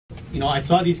I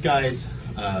saw these guys,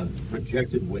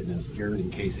 Rejected Witness, Jared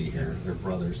and Casey here, they're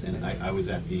brothers, and I was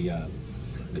at the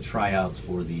tryouts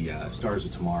for the Stars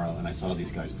of Tomorrow, and I saw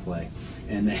these guys play,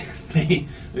 and they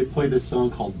played this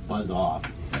song called "Buzz Off,"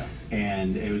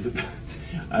 and it was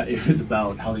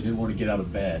about how they didn't want to get out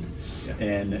of bed,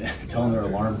 and telling their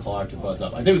alarm clock to buzz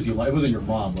up. I think it was it wasn't your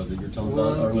mom, was it? You're telling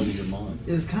about, or was it your mom?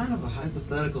 It was kind of a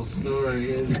hypothetical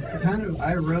story.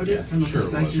 I wrote it from the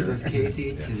perspective of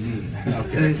Casey to me.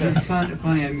 Okay. So it's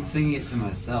funny. I'm singing it to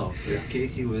myself.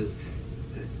 Casey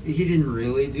he didn't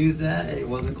really do that. It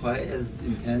wasn't quite as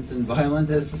intense and violent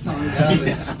as the song does.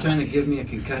 Like, trying to give me a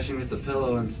concussion with the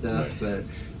pillow and stuff, but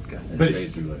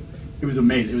basically. It was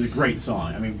amazing. It was a great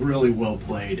song. I mean, really well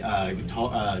played.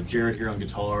 Jared here on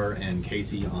guitar and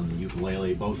Casey on the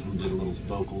ukulele. Both of them did a little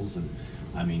vocals, and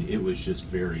I mean, it was just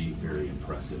very, very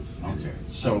impressive. Okay.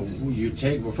 So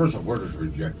first of all, where does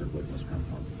Rejected Witness come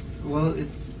from? Well,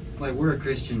 it's like we're a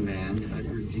Christian band.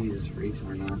 We're Jesus freaks.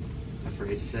 We're not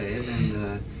afraid to say it,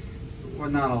 and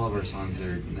not all of our songs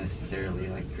are necessarily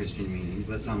like Christian meanings,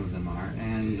 but some of them are.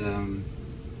 And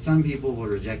some people will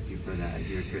reject you for that if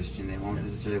you're a Christian. They won't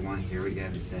necessarily want to hear what you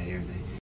have to say, or they